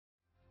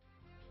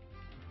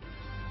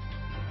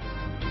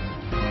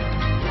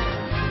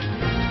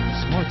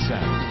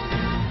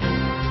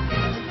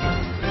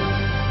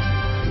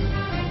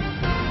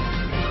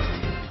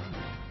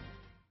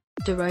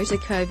Dorota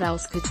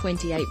Kowalska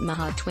 28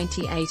 Maha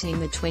 2018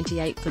 the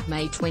 28th of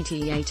May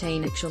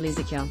 2018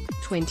 Actualizika,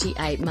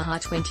 28 Maha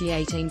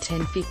 2018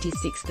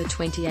 1056 the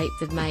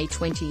 28th of May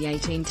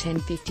 2018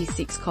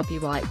 1056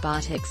 Copyright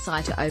Bartek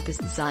Sita Opus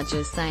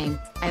Zawieszają,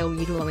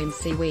 Udlo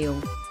MC Wheel.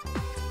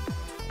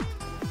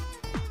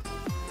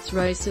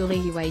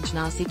 Zrosuli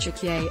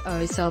Uajnasiczykie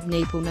osob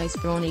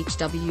Niepełnosprawnych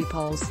w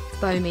Pols,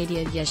 bo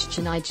media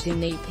jeszcze nigdy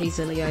nie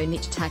pisali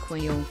nic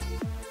takiego.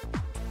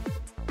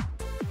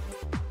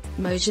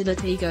 Może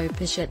dlatego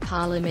przed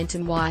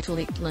parlamentem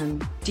wytłumaczyłem,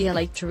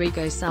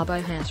 dlaczego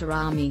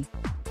sabohatorami.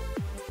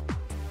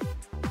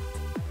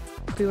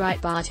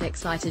 Copyright Bartek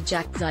Sita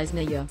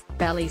Zawieszają,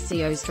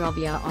 Balisio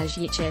Zdrowia I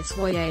Życie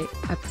Swoje,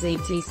 a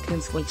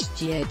Przedziskiem Switch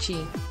Dzieci,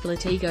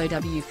 dlatego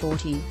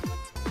W40.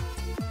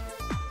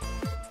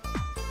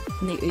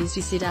 Nie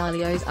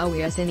uzyskalios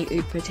owieseni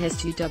u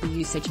protestu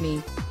w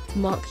Sejmie.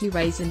 Moku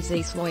razem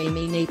ze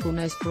swoimi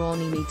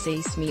niepełnosprawnymi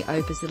Sejmie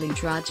opisali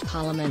drudge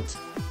parlament.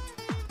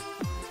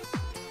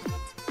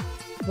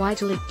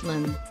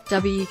 Wytłumaczyłem,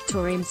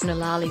 którym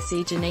znalali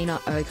się Janina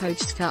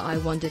Okoczka I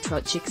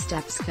Wondertrochik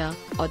Stapska,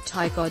 od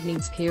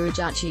tygodni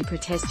spirajaci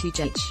protestu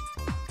dzieci.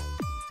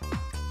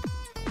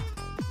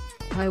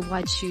 Po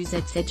wydciu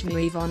z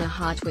Sejmie Iwona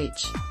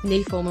Hartwich,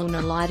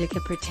 nieformalna liderka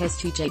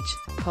protestu dzieci,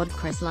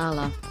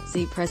 podkreślala,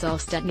 z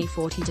prezostatni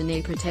 40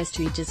 dni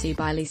protestu dzieci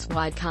byli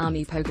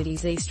swidkami pogody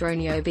ze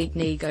stronio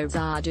bitnego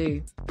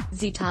zadu.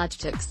 Z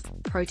targetics,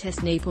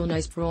 protest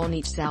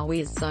niepełnosprawnych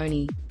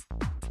zawieszeni.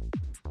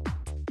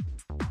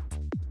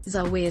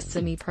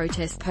 Zawieszeni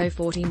protest po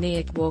 40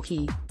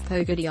 niekwalki,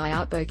 pogody I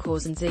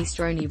outbokorzeń ze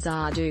strony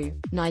zadu,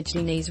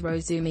 nigdy nie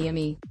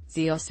zrozumiemy,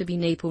 z osoby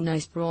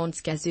niepełnosprawne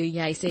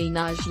wskazują się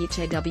na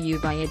życie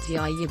w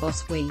bajedzia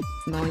boswi,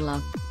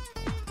 mola.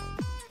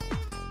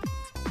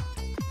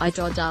 I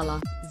dodala,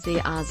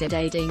 z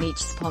azad nic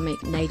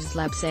spomik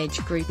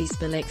nadslabsage grupi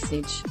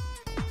speleksage.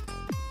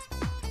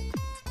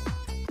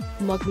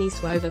 Mogni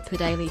słowa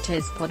podali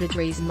tez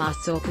podadries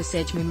masorka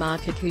Sejmie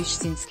Marka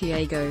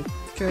Kuszynskiego,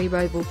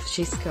 Trójrowo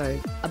wszystko,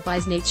 a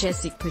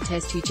bizniczesik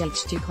protestu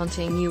dzieci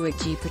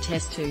kontinuici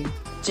protestu,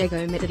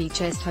 jego metody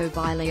chesto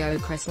bilio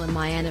kresla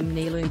mianem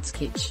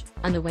nieludzkich,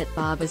 anawet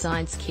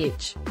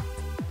barbazańskich.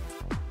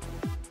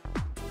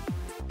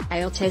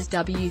 Altez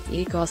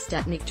w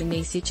gostatnik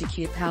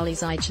doniesiczyku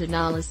palizajcie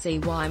nalasi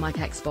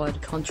mike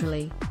spod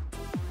kontroli.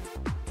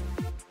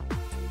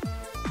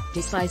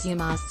 Decyzja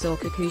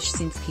masorka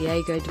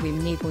Kuszynskiego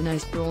dwim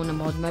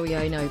niepełnosprawnym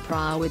odmówiono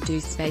prawa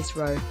do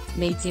spaceru,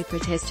 media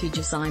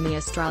protestu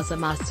Sejmie Straża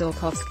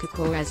Marszałkowska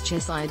coraz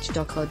częściej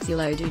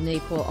dochodziło do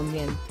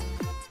nieporozumień.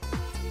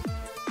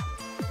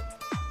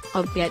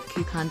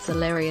 Obwietku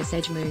kancelaria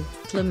Sejmu,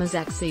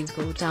 tłumacz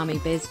zgodami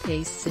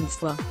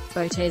bezpieczeństwa,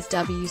 botes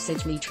w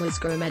Sejmie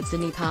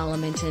zgromadzenie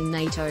parlamentu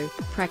NATO,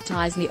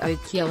 praktyczne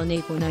odkiela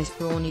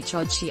niepełnosprawnych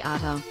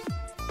odsiata.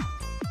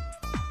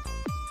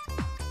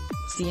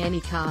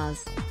 Dziennikarz,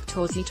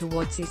 którzy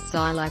towarzyszą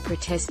style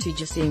protestu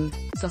dziecim,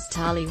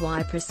 zostali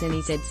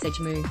wyproseni z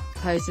Sejmu,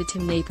 poza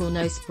tym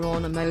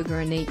niepełnosprawnym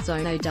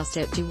ograniczono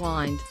dostęp do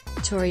wind,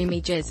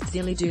 którymi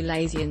wzili do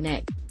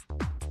lazianek.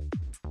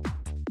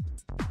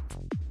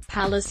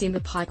 Palicem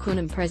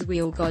opiekunem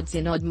prezwiel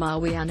godzin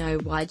odmawiano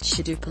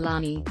wydcia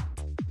palani.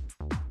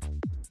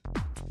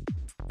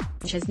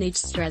 Chesnij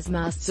Straż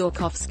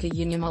Marszałkowska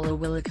Uniomola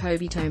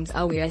Willikowitoms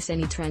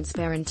owieseni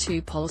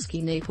transparentu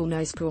Polski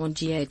niepełnosprawne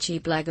dzieci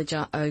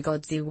blagaja o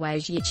godziła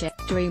życie,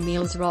 który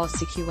mills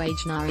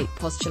rozsiekiwajnari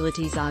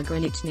postulaty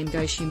zagranicznym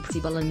gościem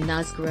przybylim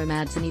na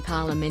zgromadzenie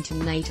parlamentu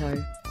NATO.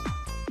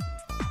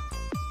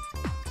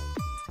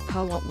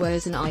 Po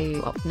otworzeń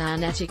okna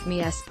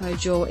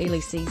natychmiastowo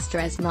ilisi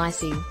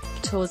strasznicy,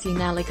 którzy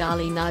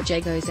nalegali na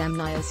jego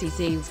zamknięcie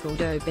ze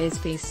względu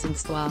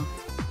bezpieczeństwa.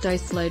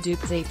 Dosło do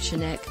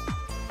przyczenek.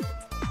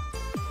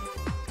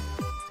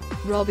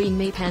 Robin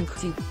mi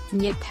panktu,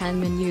 nie pan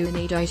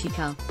menu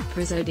dotyka,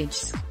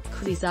 przezodzić,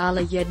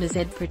 krizala jedna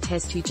z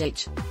protestu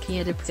dzieci,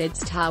 kiedy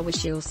przedstawił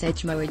się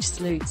Sejmowy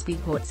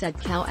slutzbihort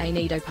zadkał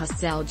do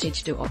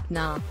posaldzić do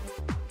okna.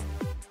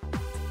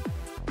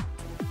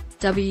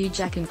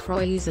 Jakan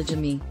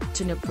proizajami,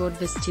 to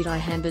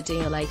naprodvestidai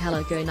hambadila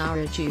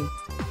halagonaraju.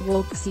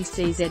 Walksi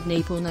cz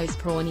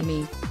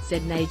niepełnosprawnymi,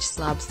 z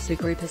najslabs z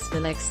grupa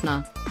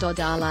społeczna,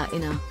 dodala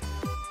ina.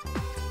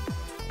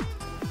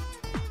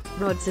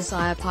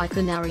 Rodziny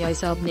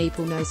piekunarios ob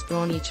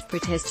niepełnosprawnych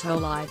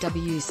protestoli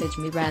w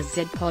Sejmie raz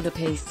z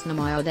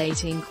podopiecznymi od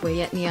 18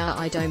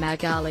 kwietnia I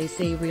domagali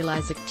się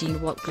realizacji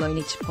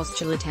glonic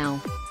postulatał.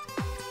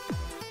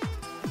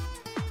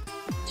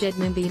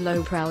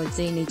 Jednambilo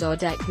prowadzenie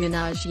dodatku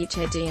na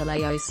życie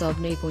dla osób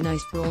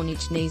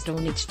niepełnosprawnych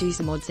niezdolnych do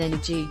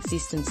samodzielnej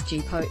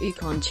egzystencji po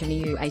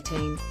ukończeniu 18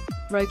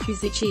 roku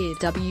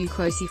życia w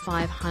kwocie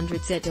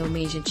 500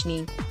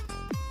 miesięcznie.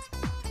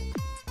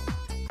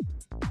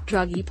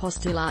 Drugi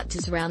postulat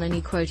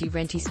zrównoważony kwoty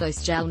renty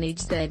socjalnej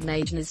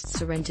znajdziony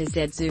z renta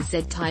z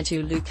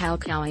tytułu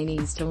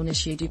kalkałania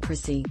zdolności do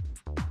pracy.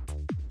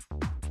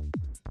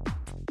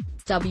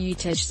 W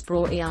tej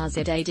sprawy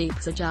RZAD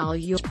Psajal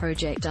już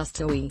projekt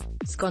ustoi,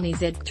 skoni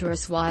z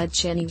których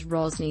wydźwięk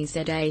rozni z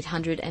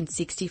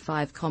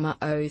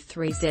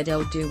 865,03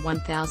 ZL do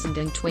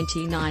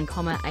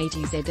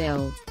 1029,80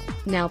 ZL.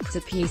 Now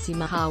zapisy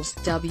mahals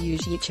W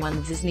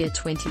zichan wznie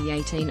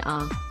 2018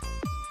 R.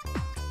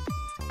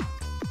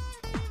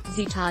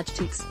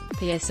 Ztajtics,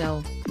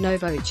 PSL,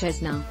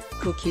 Nowoczesna,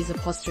 Cookies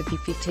apostrophe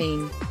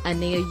 15, a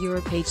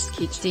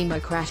neo-europejskich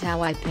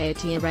demokratów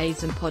partia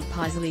razem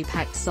podpisali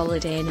pakt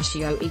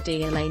Solidarnością I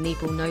dla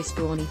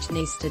Niepełnosprawnych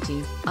niestety,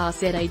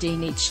 RZAD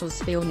niczego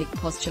wspólnych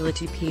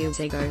postulatów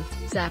piłego,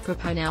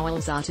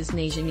 zaproponował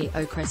zatrzymanie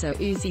okresu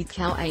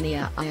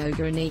uzyskania I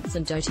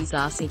ograniczeń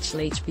dotyczących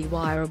liczby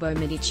wyrobów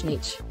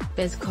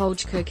bez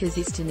koniecznego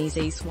korzystania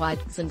ze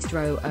świadczeń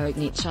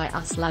zdrowotnych I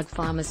usług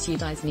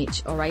farmaceutycznych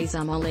oraz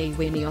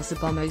umożliwienia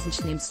osobom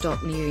z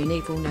stopniu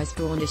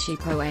niepełnosprawności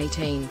po 18.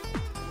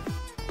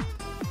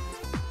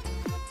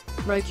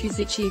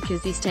 Rokuzycie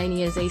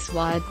korzystania ze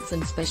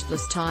świadczeń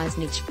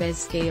specjalistycznych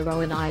bez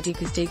skierowania do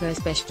każdego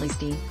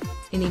specjalisty.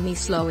 Innymi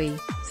słowy,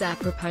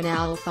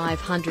 zaproponował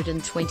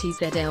 520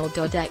 ZL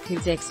dodatku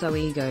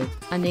zexoego,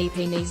 a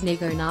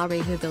niepieniężnego na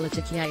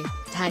rehabilitację,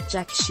 tak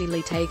jak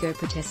szli tego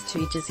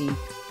protestujący.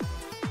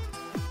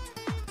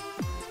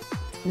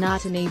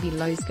 Nartanibi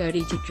los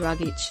zgodzić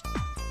drugić.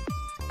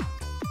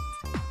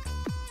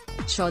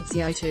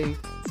 Chodzio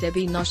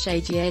Zebi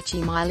nosze dzieci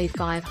mili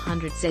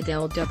 500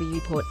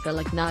 ZLW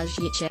portfelik na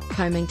życie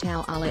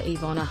komentał ala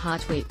Iwona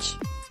Hartwich.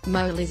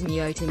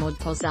 Molizmiotim od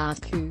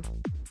porządku.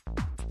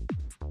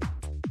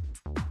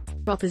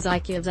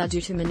 Propozycja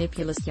zarzutu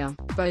manipulacja,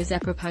 bo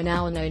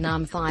zaproponowano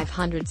nam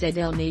 500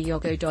 ZL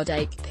nijego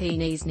dodatku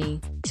pieniężni,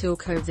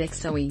 tylko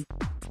zexoi.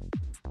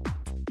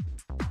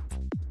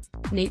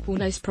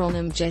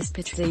 Niepełnosprawnym jest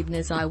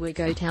potrzebna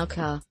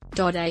załogotałka,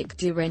 dodatku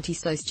do renty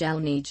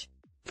socjalnej.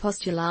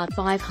 Postulat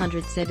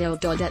 500 ZL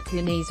dodatku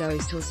nie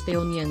został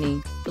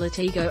spełniony,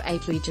 dlatego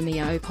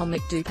atlegimio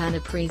pomyk do pana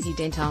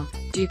prezydenta,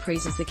 do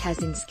prezesa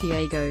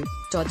Kaczynskiego,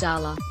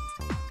 dodala.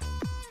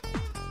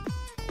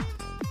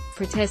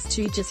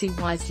 Protestujący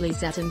wisely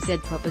zatem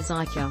z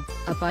propozycja,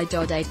 aby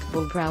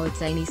dodatku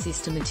wprowadzenie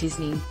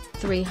systematyczny,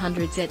 300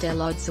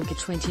 ZL od suga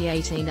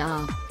 2018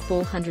 R,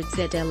 400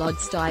 ZL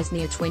od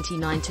stycznia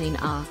 2019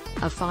 R,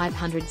 a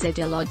 500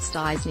 ZL od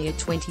stycznia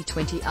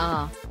 2020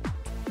 R.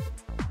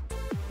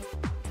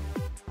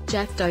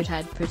 Jak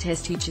dotad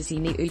protestujący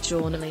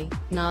nieuczornali,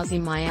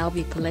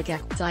 nazimialbi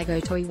polegach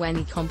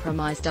zygotowani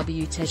kompromis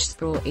W tej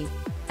sprawy.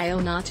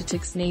 Ale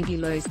nartatics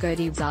niebilos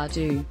godziw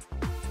zardu.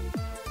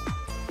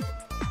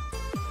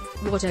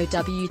 Wato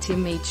W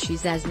timichu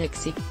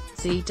zazniksik,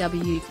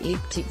 ZW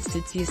iktiks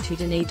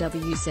studni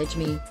W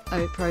Sejmie,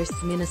 o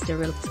prost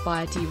ministerial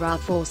spity ra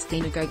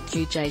forskinagok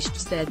jujash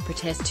zed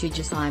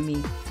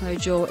protestującymi,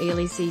 pojor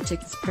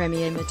elisietiks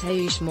premier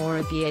Mateusz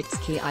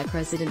Morawiecki I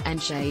president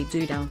Andrzej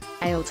Duda,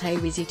 ale te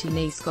wizyty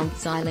nie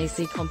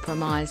skąpzilesi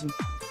kompromism.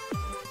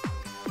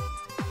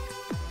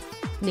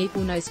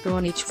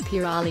 Niepełnosprawnych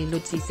wspierali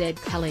ludzi z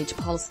College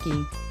Polski,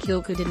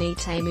 kilka dni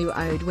temu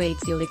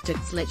odwiedzili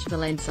lech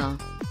Walensa.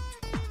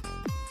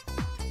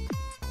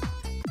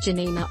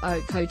 Janina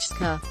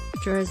Okochka,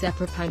 która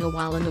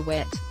zaproponowała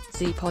nawet,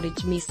 z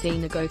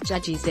podejśmienego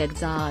judzi z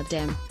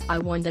zardem,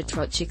 I wonder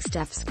trochich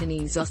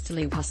stawskani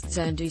zostali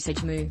postsądu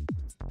Sejmu.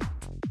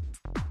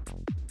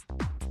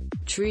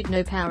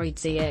 Trudno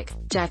powiedzieć,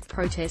 jak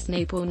protest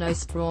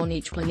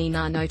niepełnosprawnych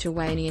planina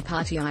notowania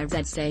partii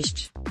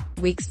zadzieść.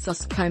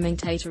 Wixos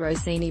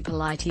komentatorosini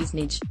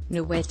politiznig,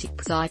 nowetik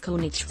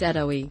psycholnich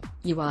zadowi,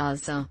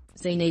 uaza,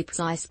 zini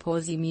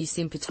psysporzi mu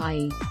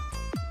sympatii.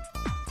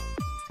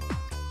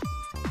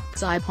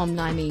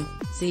 Pomnimi,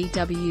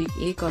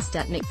 ZW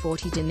Gostatnik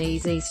 40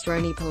 Denizi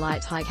Stroni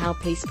Polite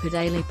Halpis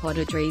Podali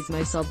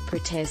Podadrizmo Sob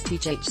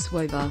Protestujach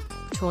Swoba,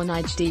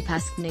 Tornij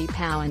Depaskni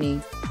Powani.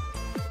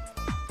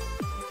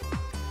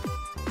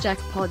 Jak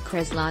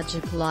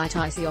podkreslaja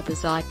politisi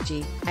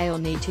opozitji, ale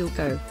nie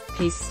tylko,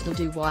 pisl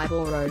du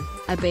wyboro,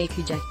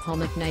 abekujak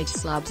pomyknaj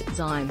slabs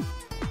zime.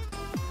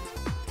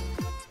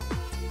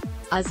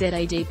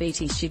 RZAD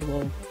BT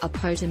Shidwal, a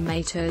potem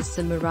maters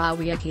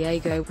Samarawia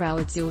Kiego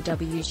Prowadzil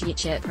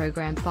WGChet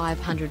Program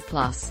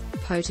 500+,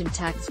 potem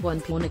tax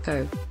 1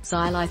 Pornico,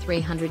 Xyli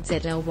 300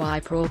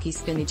 ZLY Proki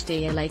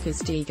Spinach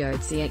Lakers Digo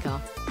Ziega.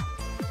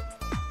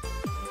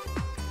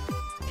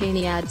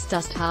 Peniads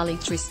Dust Harley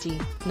Tristi,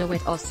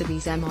 Noet Osabi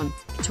Zamon,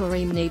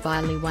 Torim Ni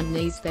Bili 1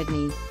 Knees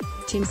Bedni.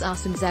 Tims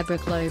Arsam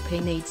Zabraklo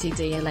Penidsi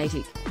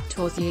Dialatic,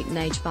 Torziuk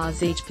Nage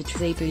Barzij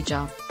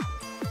Patribuja.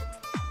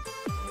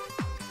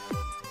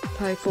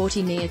 Po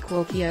 40 nia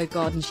Quokio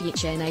Godnjich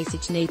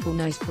Asich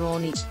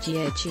Niepełnosprawnych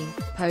Dzieci,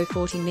 po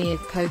 40 nia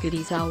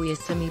Pogadi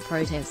Zawieszają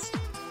protest.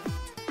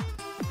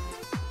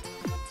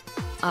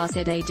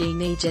 RZAD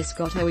nie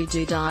gotowi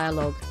do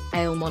dialog,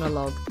 ale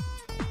monolog.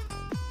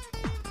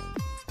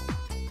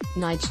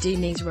 Nigdy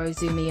nie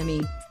zrozumiemy,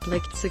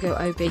 dlaczego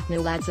obecnie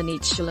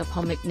ladzaniczula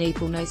pomyk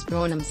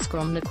niepełnosprawnym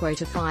skromna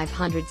kwota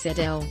 500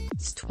 ZL,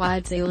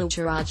 stwierdził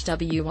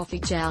Charge W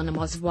oficjalnym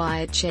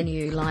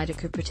ozwycieniu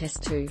liderka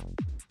protestu.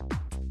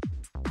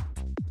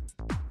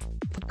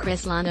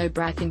 Kreslano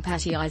brakin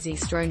patiizi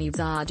stroni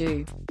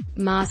zardu.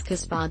 Maska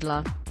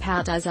spadla,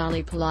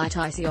 pautazali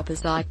politici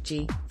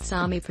opozikji,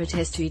 sami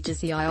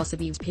protestujici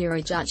osobiv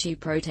pirajachi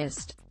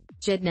protest.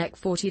 Jednek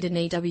 40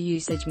 dni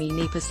w Sejmie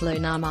Nepaslo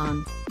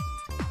naman.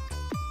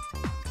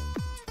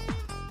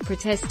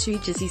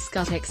 Protestujici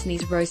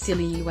skuteksnis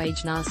rosili uaj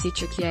na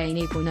sitrikye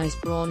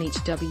Niepełnosprawni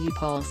w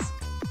pos.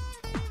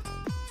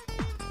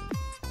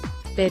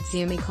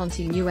 Sejmie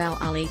continuał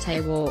ali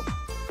te walk.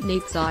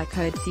 Nipzai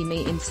kodsi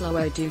in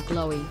slowo du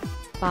glowy.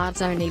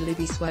 Bardzo nie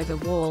lubi słowa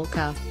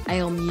walka,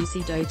 ale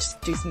musi dojść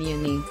do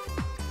zmiany.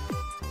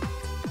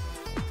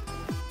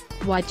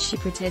 Władzi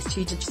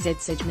protestujący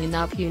Sejmie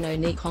napełno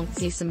nie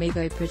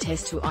koncesjonował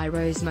protestu I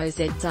rozmo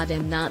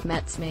zadem nat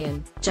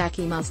matsmian,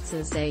 jaki must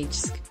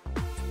zajsk.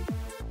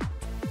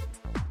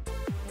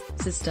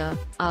 Sister,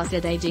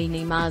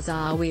 RZAD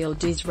Maza Wheel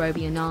Duz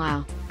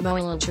Robianaya,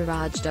 Moil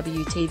Charaj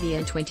WTV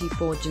and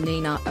 24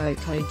 Janina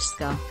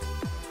Okojska.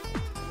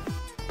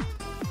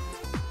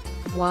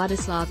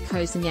 Władysław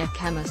Kozyniak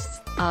Kamus,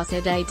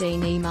 RZAD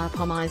Nima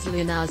Pomiz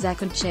Luna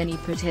Zakończeni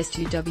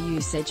protestu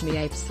w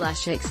Sejmie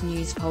 /X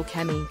News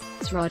Polkami,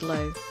 Zrodlo,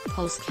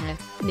 Polska,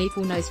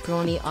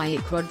 Niepełnosprawni I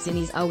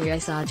rodzines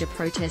OSRJ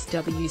protest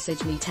w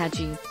Sejmie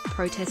Taji,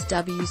 protest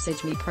w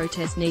Sejmie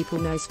protest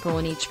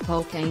Niepełnosprawni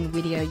Polkane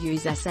video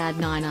use asad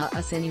nina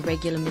useni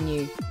regular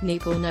menu,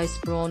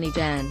 Niepełnosprawni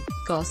Jan,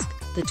 Gosk,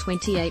 the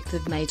 28th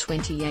of May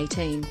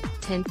 2018,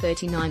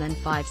 10:39 and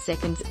 5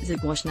 seconds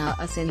Zagłośna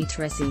useni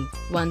tresi,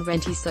 1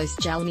 renti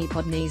sosjalni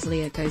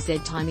podnieśli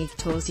z timich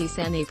torsi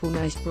sa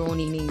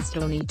Niepełnosprawni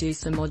niezdolni do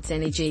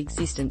samodzenia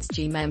existence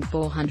gmam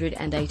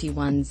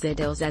 481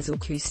 zl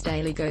zazulku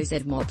staligo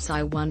z mopsi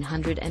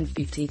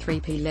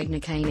 153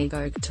 legnicanigo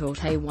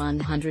torte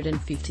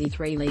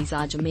 153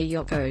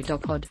 lizarjamiyoko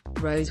dopod,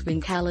 Rose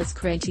Winkalas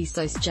krenti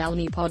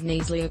sosjalni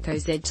podnieśli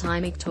z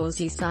timich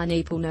torsi sa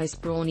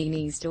Niepełnosprawni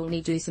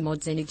niezdolni do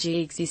samodzenia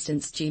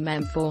existence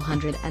gmam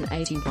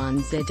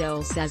 481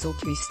 zl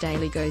zazulku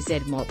staligo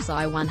z mopsi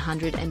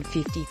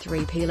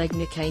 153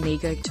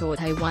 legnicanigo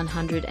torte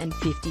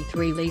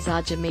 153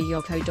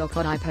 lizarjamiyoko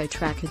dopod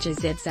ipotrakaja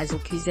z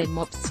zazulku z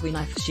mops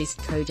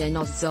winafshistko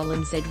denos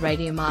zolem z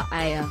radium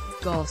aya,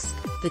 Gosk,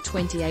 the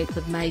 28th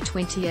of May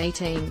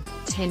 2018,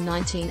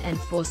 10:19 and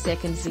 4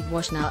 seconds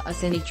Zagłośna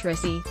useni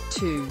tresi,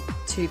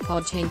 2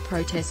 pod 10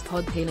 protest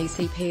podpili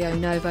cpo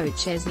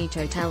nowoczesni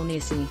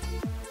totalnicy.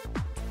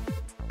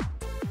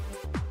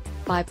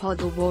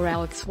 Bipodal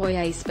warałek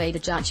swoje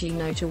spadajaci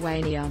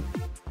notowania.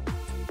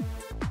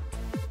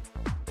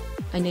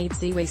 Anid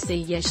zwc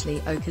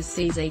jeśli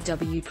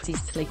okazji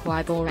ptistli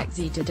borak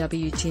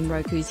w tym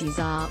roku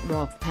za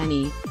rok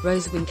pani,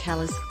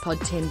 Rozwinkalas pod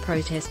 10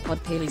 protest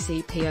podpili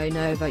cpo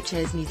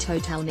nowoczesni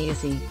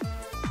totalnicy.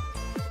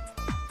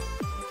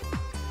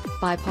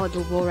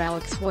 Bipodal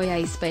warałek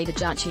swoje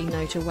spadajaci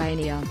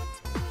notowania.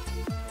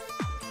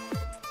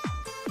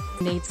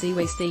 Anid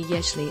zwc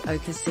jeśli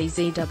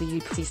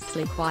okazji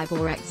ptistli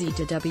borak w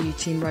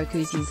tym roku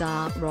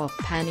za rok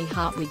pani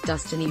hartwig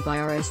dustani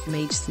virus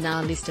mieć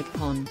na listek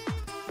pon.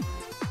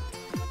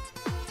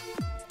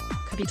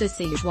 Kapita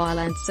Sejmie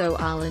so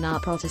alana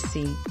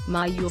protesi,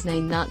 ma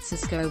yuzne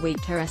natsisko week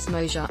teras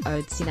moja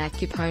odsinak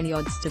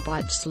kuponiod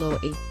stabich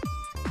sloi.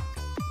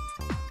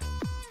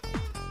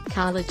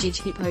 Kala jij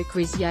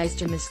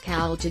hipokryzjazja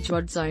miskal jij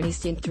rodzoni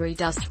sintri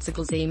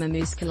dustcyglzima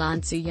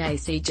muskalancu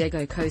yasi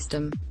jego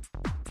kostum.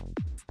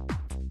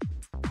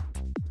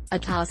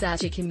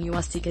 Atasajikim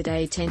uustika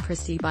de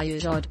tempresi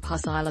byujod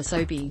posila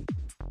sobi.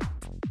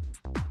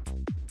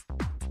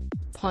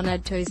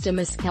 Ponadtos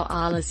miskal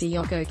alasi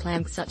yoko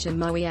klamk such a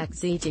moiak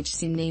zijij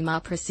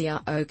sinima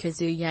presia o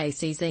kazuye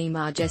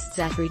zima jest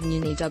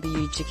zatrudnini w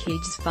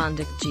jakijs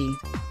fundakji.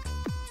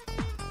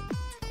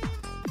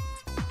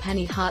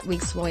 Pani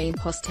hartwig swoim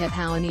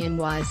postepowanian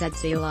y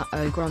zadzila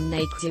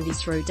ogromnej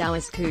ktivistru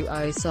dałysku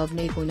o sob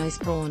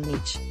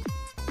Niepełnosprawnych.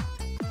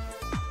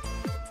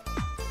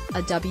 A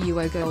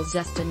ogol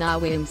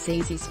zastanawim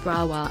cz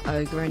sprawa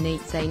o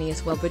graniczenia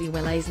swobody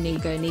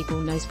welaznego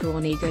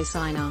Niepełnosprawnego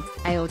syna,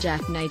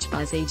 aljak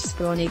najbardziej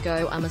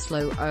sprawnego umysłu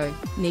o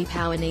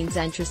niepełnym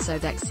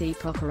zainteresowaniu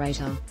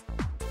prokurator.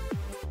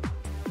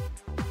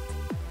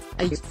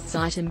 A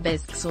sitem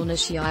bez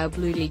ksonishio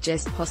bludi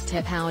jest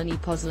postepowani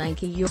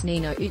poslanki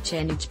usnino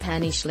uchenich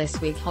pani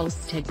Schleswig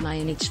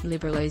Holstein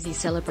liberalozi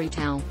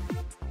celebritał.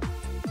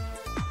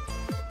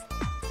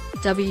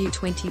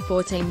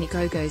 W2014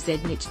 nikogo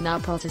zednich na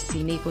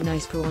protesi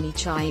Niepełnosprawni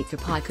chika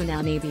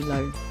pikunał nebilo.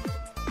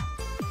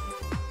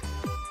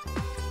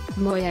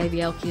 Moje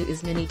wielkie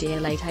uznanie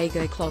dlatego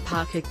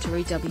chłopaków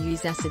który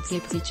w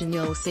zasadzie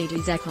przyczynił się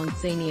do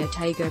zakończenia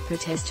tego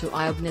protestu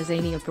I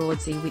obnażenia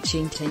broadzy which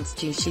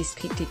intensji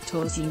wszystkich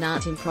którzy na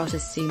tym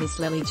proteście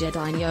myśleli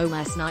jedynie o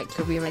last night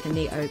karierę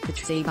o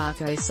potrzebach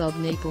osob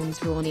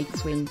Niepełnosprawnych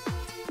swin.